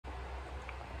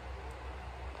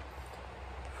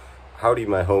Howdy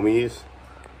my homies.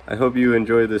 I hope you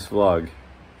enjoy this vlog.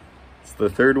 It's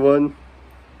the third one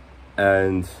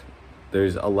and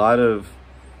there's a lot of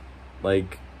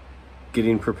like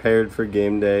getting prepared for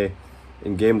game day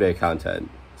and game day content.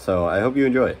 So I hope you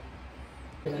enjoy.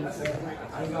 Hey,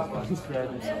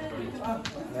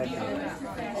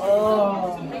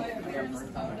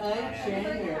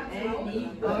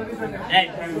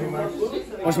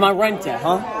 where's my rent at,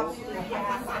 huh?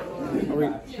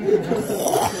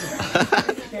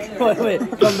 Wait,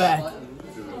 come back.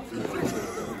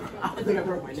 I think I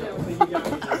broke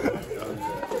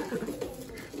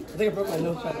my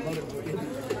nose. Trying to hold it for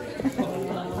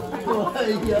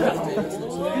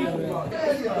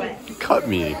you. Cut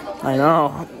me. I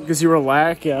know, because you were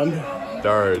lacking.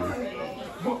 Darn.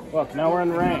 Look, now we're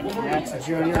in rank. Matt's a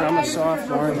junior, I'm a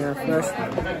sophomore, and you're a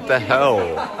freshman. What the hell?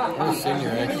 I'm a senior,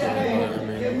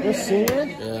 actually. You're a senior?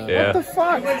 Yeah. What the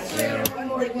fuck? Yeah. I'm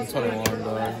 21,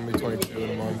 dog. I'm gonna be 22 in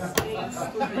a month.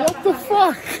 What the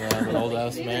fuck? Yeah, I'm an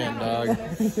old-ass man, dog.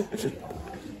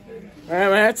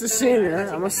 Alright, Matt's a senior,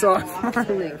 I'm a sophomore,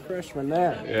 and you're a freshman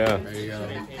there. Yeah. There you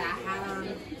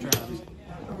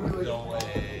go.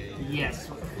 Yes.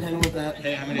 And with that,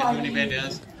 hey, how many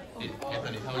bandanas?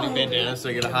 Anthony, how many bandanas do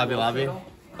I get a Hobby Lobby? Wait,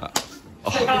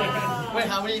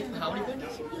 how many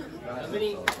bandanas? How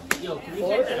many? Yo, can you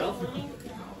take that out for me?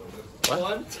 What?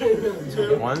 1,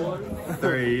 2, 1,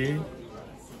 3,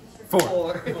 4.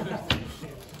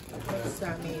 What's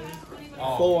that mean?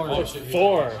 Four. Oh,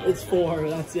 four. It's 4,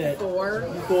 that's it. 4?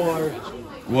 4.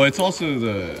 Well, it's also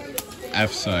the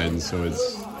F sign, so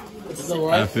it's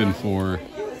F and 4.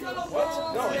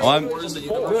 No, it's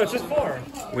just 4.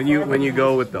 When you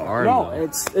go with the arm. No, though.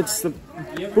 it's the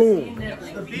boom.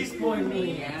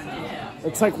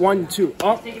 It's like 1, 2.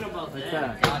 Oh, like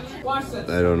that.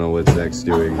 I don't know what Zach's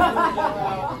doing.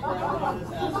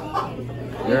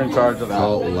 You're in charge of that.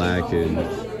 Caught lacking.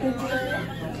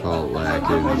 Caught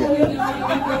lacking.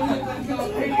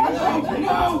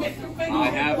 I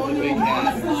have the big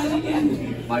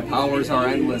hat. My powers are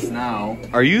endless now.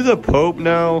 Are you the Pope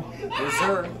now? Yes,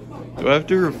 sir. Do I have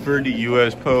to refer to you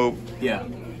as Pope? Yeah.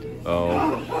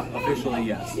 Oh. Officially,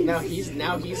 yes. Now he's. Do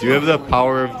you have the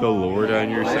power of the Lord on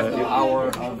your I have the side?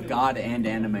 power of God and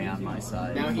anime on my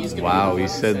side. Now he's gonna Wow, be he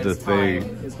said the thing.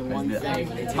 Is the one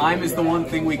thing. Time is the one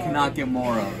thing we cannot get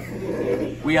more of.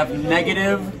 We have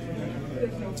negative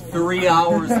 3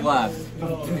 hours left.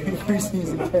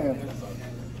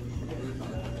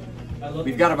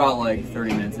 We've got about like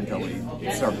 30 minutes until we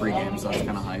start pregame, so that's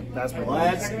kind of hype. Let's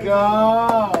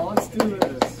go. Let's do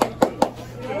this.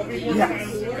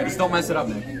 Yes. Just don't mess it up,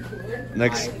 Nick.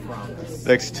 Next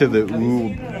to the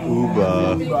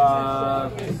Uba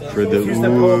for the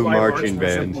Uba marching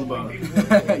band.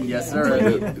 Yes,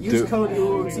 sir. Use code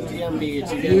UCGMB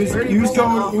to get Use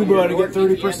code UBA to get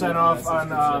 30% off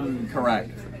on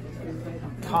Correct.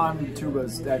 con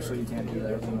tubas. Actually, you can't do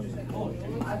that.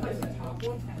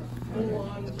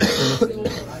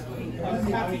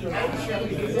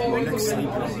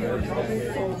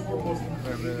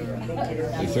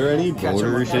 Is there any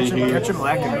borders in here? Catch him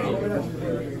lacking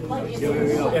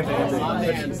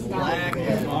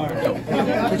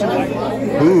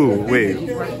Ooh, wait.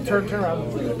 Turn around.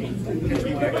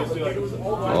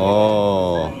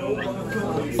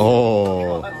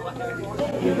 Oh.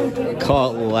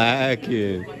 Caught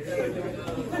lacking.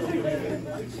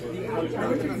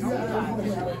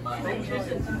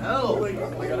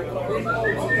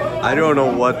 I don't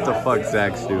know what the fuck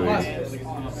Zach's doing.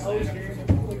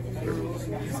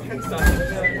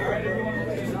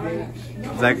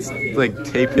 Zach's like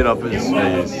taping up his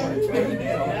face.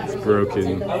 It's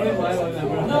broken.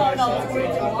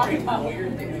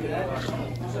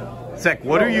 Zach,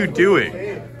 what are you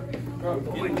doing?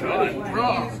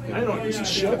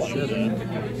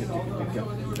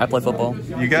 I play football.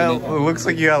 You got, it looks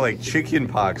like you got like chicken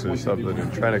pox or something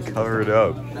and trying to cover it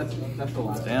up.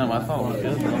 Damn, I thought it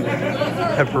was good.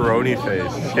 Pepperoni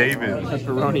face, shaven.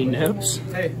 Pepperoni nips.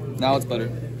 Now it's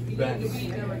better.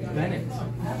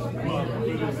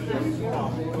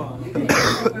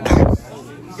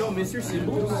 Yo,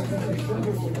 Mr.cymbals.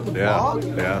 Yeah.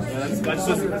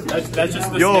 That's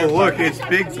just the Yo, snare look, part. it's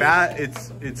big bat.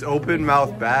 It's open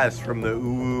mouth bass from the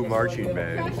Uwu marching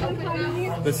band.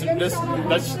 That's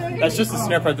just the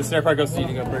snare part. The snare part goes to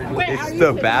eating up bird. It's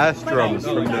the bass drums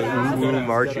from the Uwu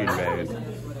marching band.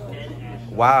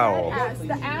 Wow.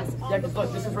 The ass. Yeah,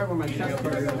 look, this is right where my chest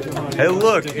is. Hey,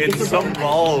 look, it's some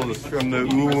balls from the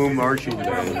Uwu marching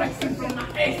band.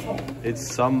 It's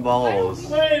some balls.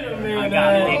 Wait a minute. I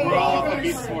got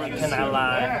big balls. Can I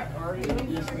lie?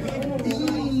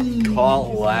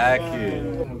 Caught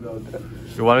lacking.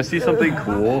 You want to see something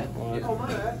cool?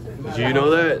 Do you know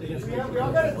that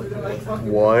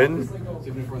 1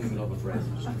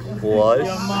 plus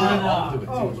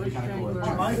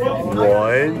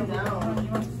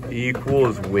 1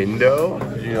 equals window?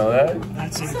 Did you know that?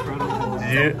 That's incredible.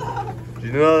 Did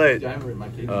you know that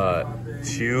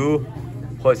 2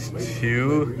 plus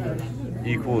 2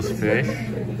 equals fish?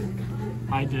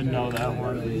 I didn't know that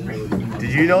one.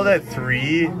 Did you know that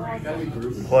 3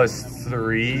 plus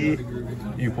 3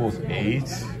 equals 8? Did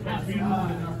you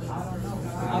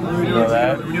know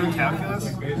that? Are we doing calculus?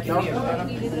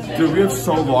 Dude, we have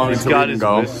so long He's got his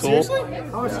whistle.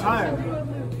 How much time?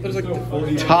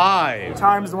 Time.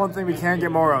 Time is the one thing we can't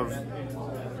get more of.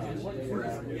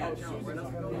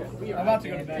 I'm about to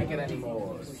go to bed.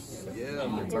 Yeah,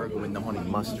 I'm the burger with no honey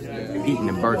mustard. Eating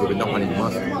the burger with no honey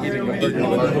mustard. I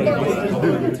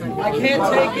can't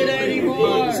take it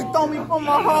anymore. Just throw me from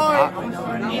my heart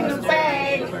in the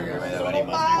bag.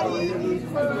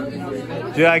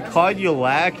 Dude, I caught you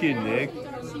lacking, Nick.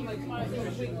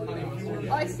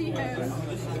 I see him.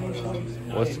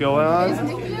 What's going on? Is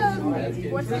Nikki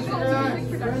what's it called?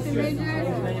 Music production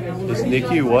major? Is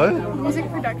Nikki what? Music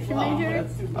production major?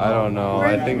 I don't know.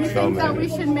 I think so, think that we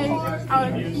man. should make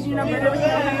our eating a burger with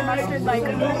honey mustard like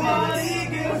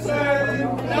movements.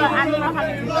 But I don't know how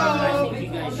to do that.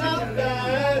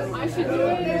 I should do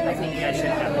it. I think you guys should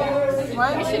have it.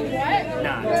 What? You should what?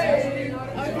 Nah. Okay.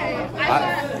 I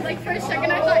thought, like, for a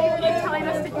second, I thought you were like telling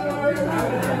us to do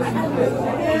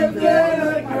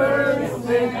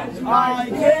I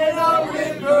cannot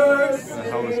reverse. What the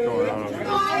hell is going on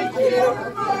over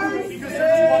here?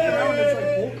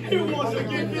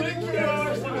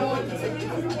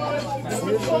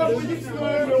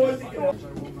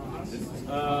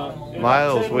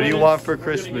 Miles, what do you want for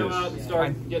Christmas?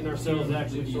 Start getting ourselves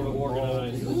actually sort of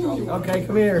organized. Okay,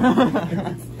 come here.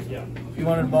 You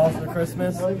wanted balls for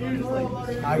Christmas?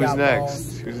 Who's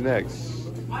next? Who's next?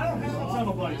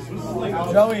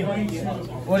 Joey,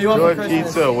 what do you want Joy for Christmas?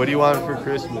 Pizza, what do you want for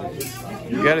Christmas?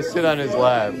 You gotta sit on his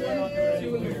lap. What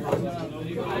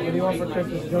do you want for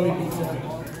Christmas, Joey Pizza?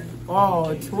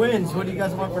 Oh, twins, what do you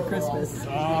guys want for Christmas?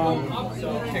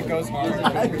 It goes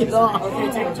hard. Get off!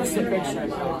 Okay, take just a picture.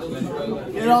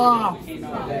 Get off!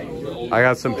 I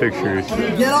got some pictures.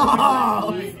 Get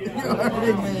off! You're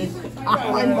hurting me.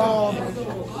 My balls.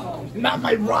 Not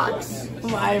my rocks.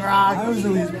 My rocks. I was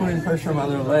at least putting pressure on my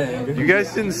other leg. You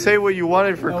guys didn't say what you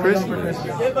wanted for Christmas.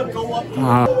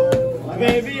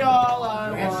 Baby, all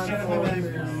I want.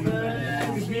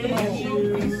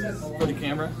 For the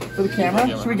camera? For the camera?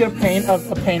 Should we get a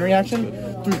pain reaction?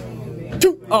 3,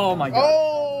 2. Oh my god.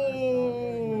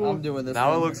 Oh! I'm doing this.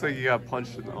 Now it looks like you got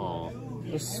punched in the... Oh.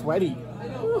 You're sweaty.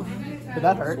 Did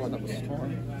that hurt? Did it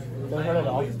hurt at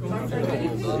all?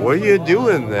 What are you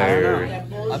doing there?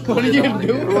 What are you doing?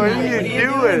 What are you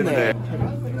doing there?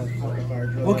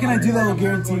 What can I do that will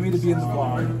guarantee me to be in the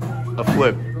vlog? A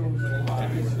flip.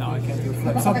 No, I can't do a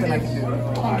flip. Something I can do.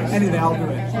 Anything, I'll do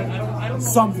it.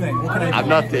 Something. What can I do? I'm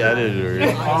not the editor.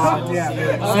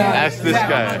 Ask this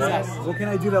guy. What can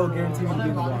I do that will guarantee me to be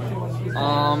in the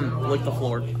vlog? Lick the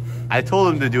floor. I told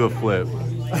him to do a flip.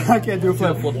 I can't do a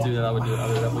flip. Flip to that, I would do it.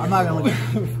 I'm not gonna look.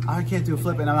 I can't do a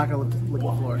flip, and I'm not gonna lick the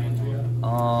floor.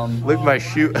 Lick my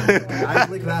shoe. I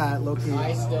lick that, low key.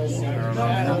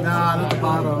 Nah, at the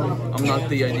bottom. I'm not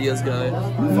the ideas guy.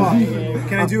 Fuck.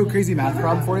 Can I do a crazy math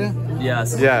problem for you?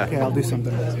 Yes. Yeah. Okay, I'll do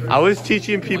something. I was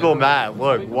teaching people math.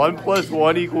 Look, 1 plus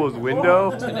 1 equals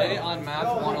window. Today on Math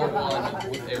 101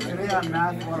 with Eric. Today on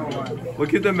Math 101.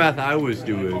 Look at the math I was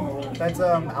doing. That's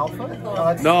alpha?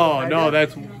 That's No,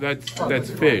 that's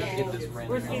fish.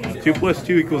 2 plus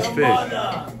 2 equals fish.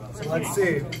 So let's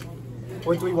see.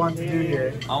 What do we want to do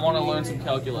here? I want to learn some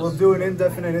calculus. We'll do an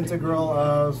indefinite integral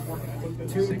of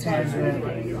 2 tangent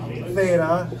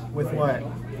theta with what?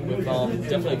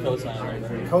 Definitely cosine, right?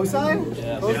 Cosine?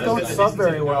 Yeah. Those don't sub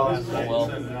very well.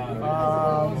 Well,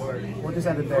 We'll just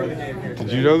end it there.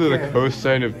 Did you know that a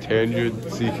cosine of tangent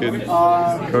secant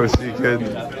cosecant?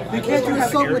 You can't do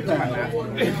sub with that.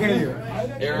 Can you?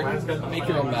 Eric, make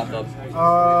your own math up.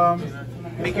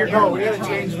 No, we gotta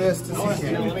change this to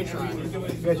secant. We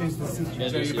gotta change the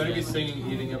secant. You better be singing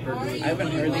eating up. I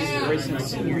haven't heard these words since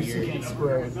senior year. Secant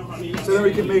squared. So then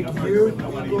we can make u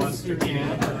equals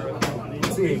secant.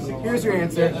 See, here's your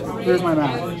answer. Here's my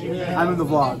math. I'm in the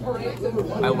vlog.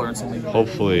 I learned something.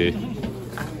 Hopefully.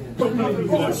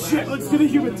 Oh shit, let's do the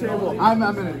human table. I'm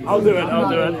in it. I'll do it. I'll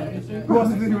do it. Who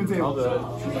wants to do the human table? I'll do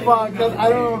it. Fuck, cause I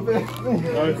don't know if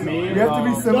It's me. you have to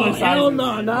be similar sizes. Hell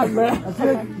no, not man. I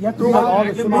feel like you have to have all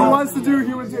the Who wants to do a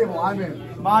human table? I'm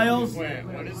in. Miles. Wait,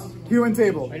 what is? Human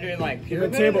table. Are you doing like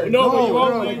human table? No, but you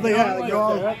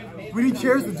won't. We need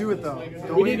chairs to do it though.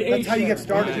 We need That's how you get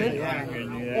started.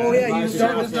 Oh yeah, you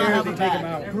start with chairs and take them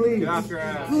out. Please,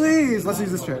 please, let's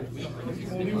use this chair.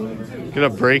 Gonna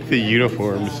break the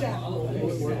uniforms.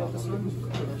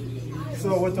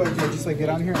 So what do I do? Just like get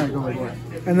on here and I go like that.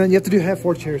 And then you have to have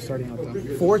 4 chairs starting out though.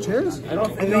 4 chairs? I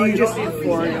don't. And then you just need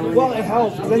 4. Well, it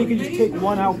helps. Then you can just take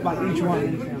one out by each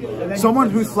one. Someone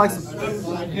who's flexible.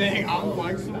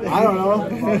 I don't know.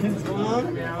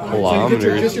 So you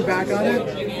get just your back on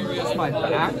it. Just my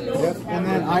back. Yep. And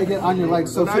then I get on your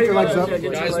legs. So flip your legs up.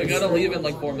 Guys, we gotta leave in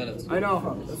like 4 minutes. I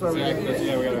know. That's why we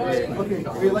Okay.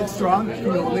 Are your legs strong? Can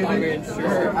you leave it?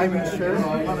 Sure. I mean, sure.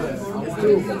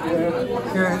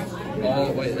 Here.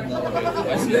 Oh, wait.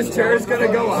 This chair is gonna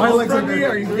go. My legs are good.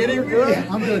 Are you kidding me? Yeah,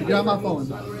 I'm good. Get on my phone.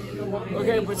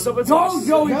 Okay, but someone's Go! Oh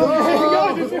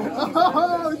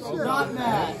shit! Not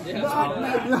that.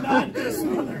 Not this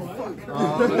motherfucker.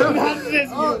 Not this.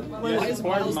 Why is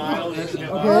one mile?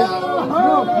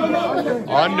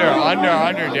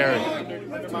 Under, Derek.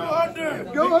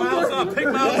 Go under. Pick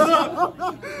miles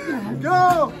up.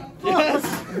 Go! Yes!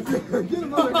 Get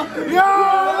him under.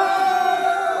 Yeah!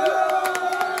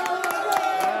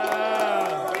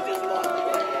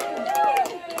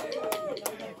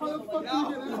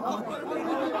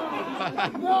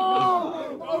 No!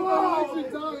 I'm actually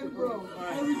dying, bro.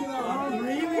 How do we get out? I'm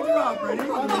really drunk. Ready?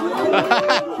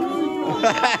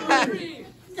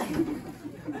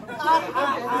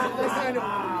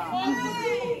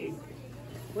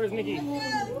 Where's Nikki?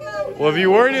 Well, if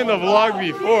you weren't in the vlog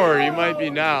before, you might be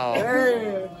now.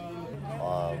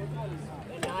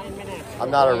 I'm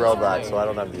not a robot, so I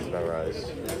don't have these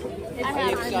memorized. I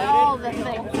have all the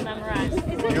things memorized.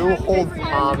 You hold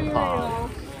pom-pom.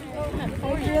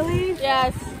 Oh, really?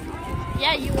 Yes.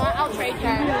 Yeah, you want? I'll trade you.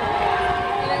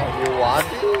 You want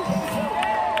these?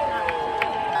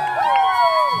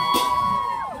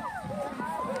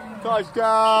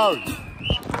 Touchdown!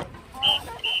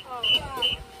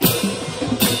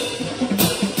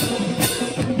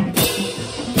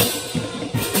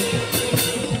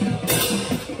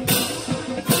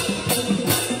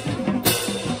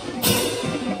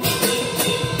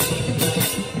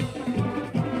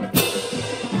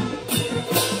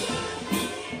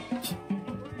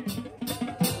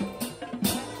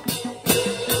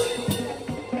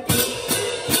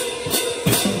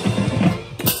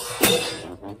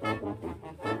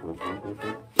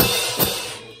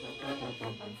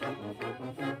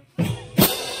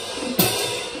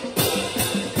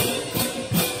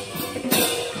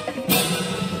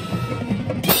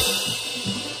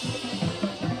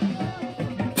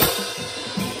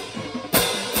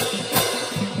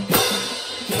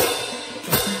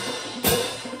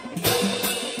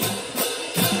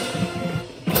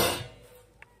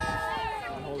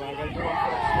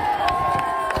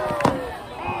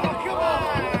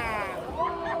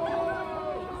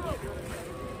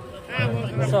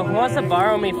 So who wants to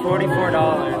borrow me $44?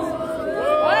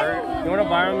 What? You want to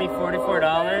borrow me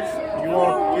 $44? You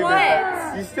won't give it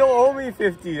back. You still owe me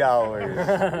 $50.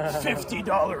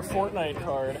 $50 Fortnite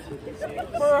card.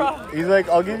 He's like,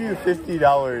 I'll give you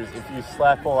 $50 if you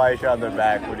slap Elisha on the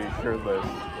back when he's shirtless.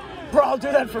 Bro, I'll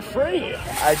do that for free.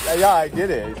 Yeah, I did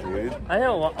it, dude. I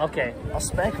know. Okay, I'll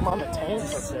spank him on the tank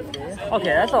for 50.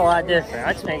 Okay, that's a lot different.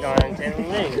 I'd spank on the tank with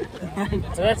me.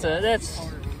 So that's.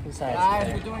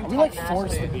 Besides, are we like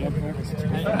forced to be up here?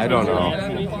 I don't know.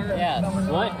 Yeah.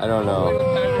 What? I don't know.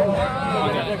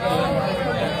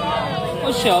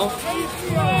 We'll show.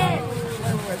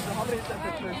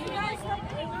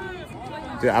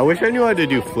 Dude, I wish I knew how to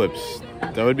do flips.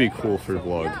 That would be cool for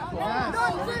vlog.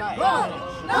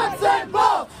 Nuts and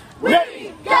bolts!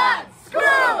 We got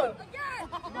screwed!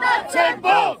 Nuts and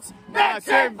bolts! Nuts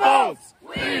and bolts!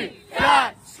 We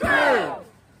got screwed!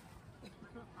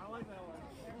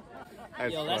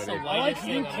 Yo, that's the whitest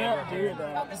thing I've ever heard.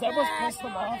 Because that must piss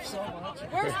them off so much.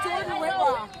 Where's Jordan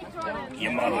Whitlock?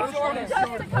 Your mother.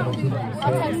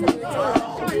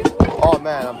 Oh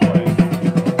man, I'm playing.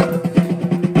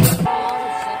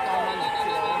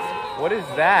 What is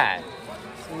that?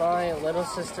 It's my little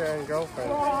sister and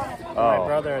girlfriend. Oh. My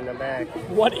brother in the back.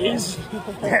 What is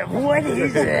that? What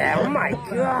is that? Oh my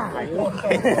god.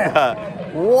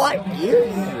 What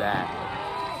is that?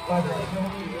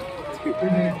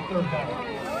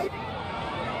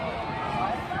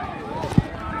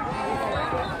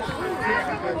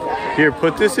 Here,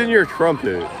 put this in your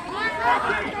trumpet.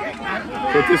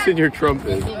 Put this in your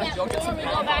trumpet.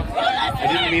 I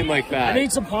didn't mean like that. I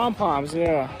need some pom-poms,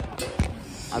 yeah.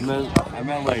 I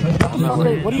meant like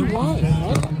What do you want?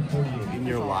 in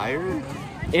your wire?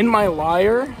 In my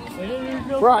lyre?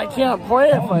 Bro, I can't play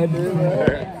if I do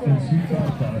that.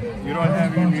 You don't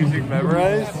have your music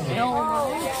memorized?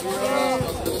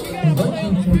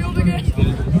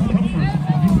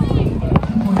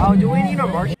 Oh, do we need a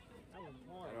mark? I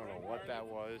don't know what that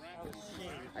was.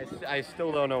 I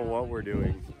still don't know what we're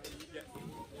doing.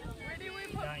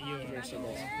 Not you,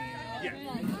 Mr.cymbals.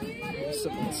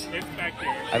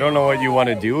 I don't know what you want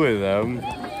to do with them.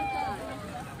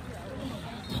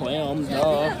 Play them,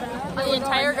 duh. The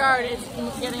entire guard is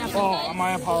getting up. Oh,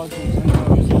 my apologies.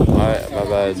 My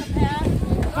bad.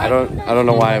 I don't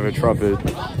know why I have a trumpet.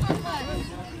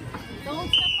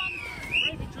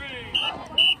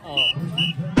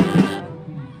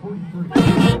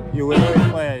 You literally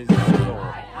play a cymbal.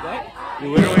 What? You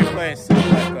literally play a cymbal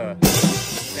at the...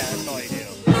 Yeah, that's all you do.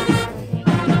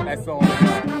 That's the only one.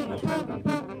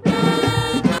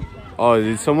 Oh,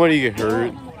 did somebody get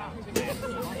hurt?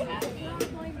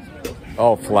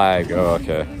 Oh, flag. Oh,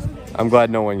 okay. I'm glad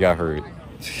no one got hurt.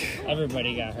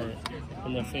 Everybody got hurt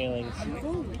in their feelings.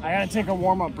 I gotta take a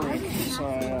warm-up break, so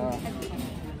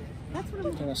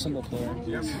I'm a cymbal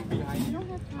player.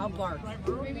 I'll bark.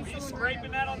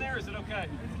 Scraping that on there, is it okay?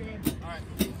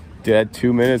 Dude, at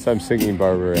 2 minutes, I'm singing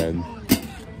Barbara Ann.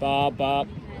 Bop, bop.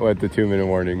 What, the 2-minute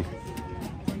warning?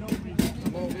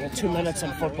 Well, 2 minutes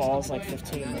in football is like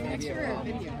 15 minutes.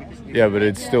 Yeah, but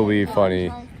it'd still be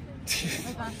funny.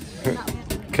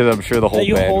 Because I'm sure the whole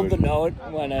You band hold would... the note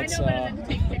when it's...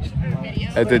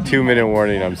 At the 2-minute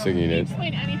warning, I'm singing it.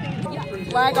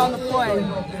 Flag on the play.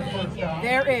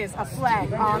 There is a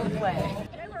flag on the play.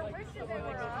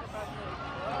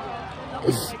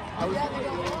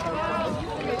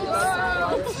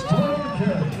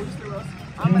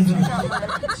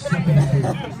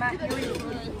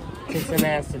 It's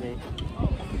tenacity.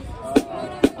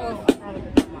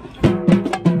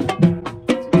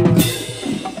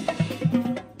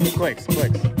 Clicks.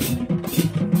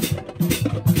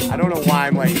 I don't know why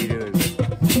I'm letting you do this.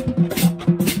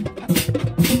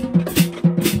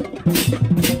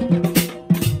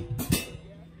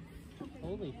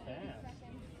 Holy fast.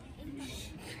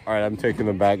 Alright, I'm taking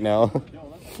them back now.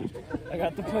 I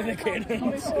got to play the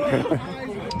cadence.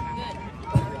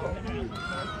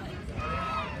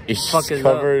 It's Fuck is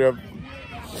covered up.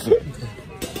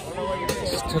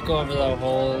 Just took over the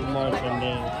whole marching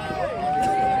band.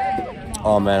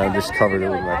 Oh man, I just covered it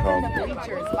with my phone.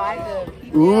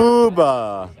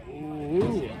 Ooba.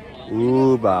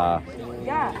 Ooba.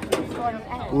 Yeah.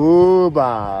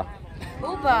 Ooba.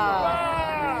 Uba.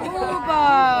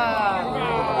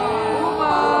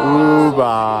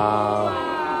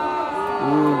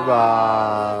 Ooba.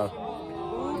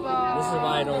 This is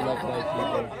why I don't look like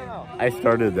people. I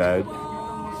started that.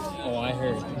 Oh, I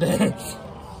heard that.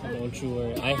 Don't you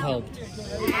worry. I helped.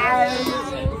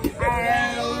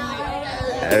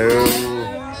 Oh.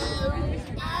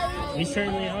 We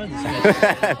certainly are the same.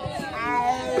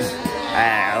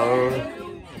 Ow.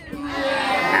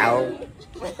 Ow.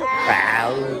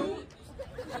 Ow.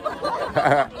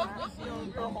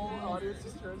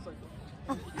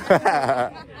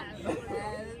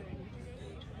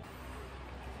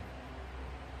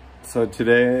 So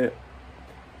today,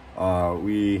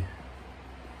 we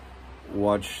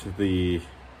watched the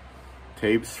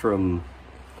tapes from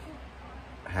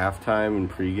halftime and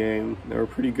pregame. They were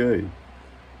pretty good,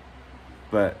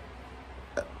 but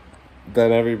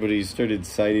then everybody started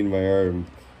signing my arm.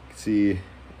 See,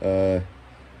 I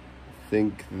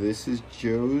think this is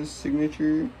Joe's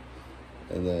signature,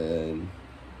 and then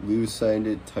Lou signed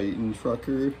it Titan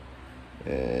Trucker,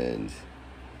 and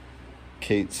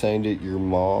Kate signed it Your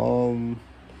Mom.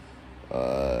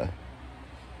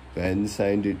 Ben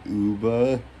signed it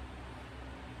Uba.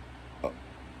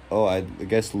 Oh, I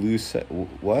guess Lou said,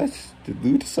 what? Did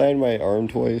Lou sign my arm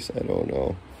twice? I don't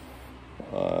know.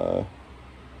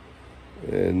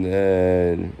 And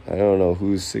then, I don't know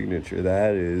whose signature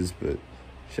that is, but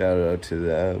shout out to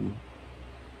them.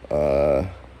 The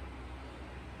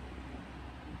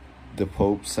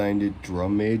Pope signed it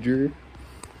Drum Major.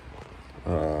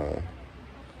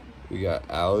 We got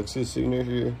Alex's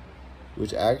signature,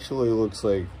 which actually looks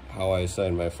like how I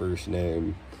signed my first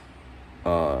name.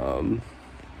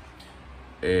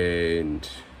 And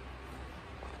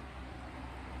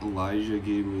Elijah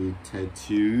gave me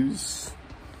tattoos.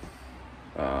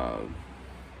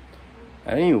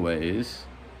 Anyways,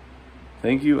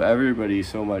 thank you everybody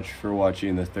so much for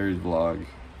watching the third vlog.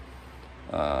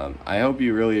 I hope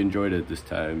you really enjoyed it this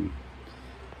time,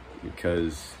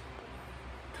 because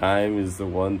time is the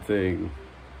one thing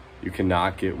you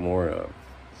cannot get more of.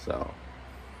 So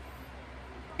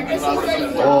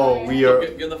oh, we are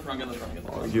Get in the front, get in the front.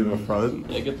 get in the front.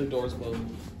 Yeah, get the doors closed.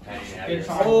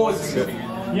 Oh, it's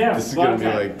Yeah. This is gonna be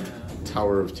like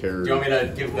Tower of Terror. Do you want me to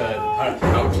give the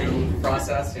how-to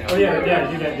process? You know? Oh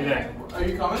yeah, do that. Are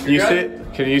you coming?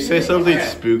 Can you say something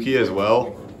spooky as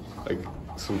well? Like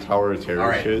some Tower of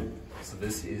Terror shit? So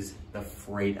this is the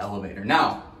freight elevator.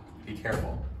 Now, be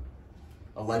careful.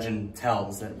 A legend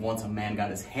tells that once a man got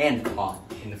his hand caught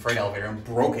in the freight elevator and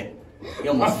broke it, he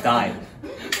almost died.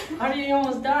 How did you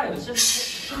almost die? It was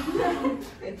just...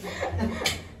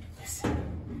 Listen.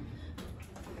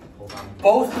 Hold on.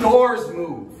 Both doors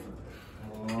move.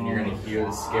 And you're gonna hear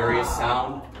the scariest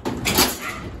sound.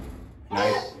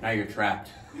 Now you're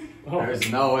trapped. There's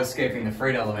no escaping the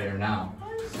freight elevator now.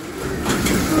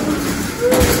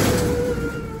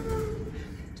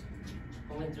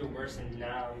 I went through worse than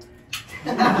now.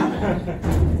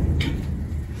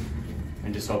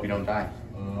 And just hope you don't die.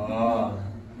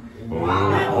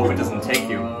 Hope it doesn't take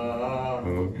you.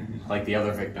 Like the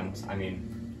other victims, I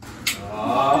mean.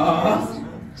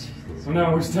 So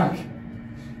now we're stuck.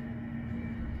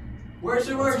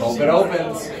 Hope it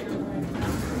opens.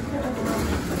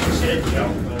 Shit,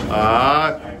 jump.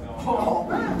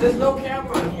 There's no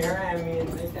camera in here. I mean,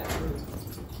 they can't.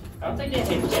 I don't think they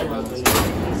take cameras in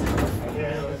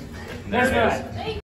there. That's right.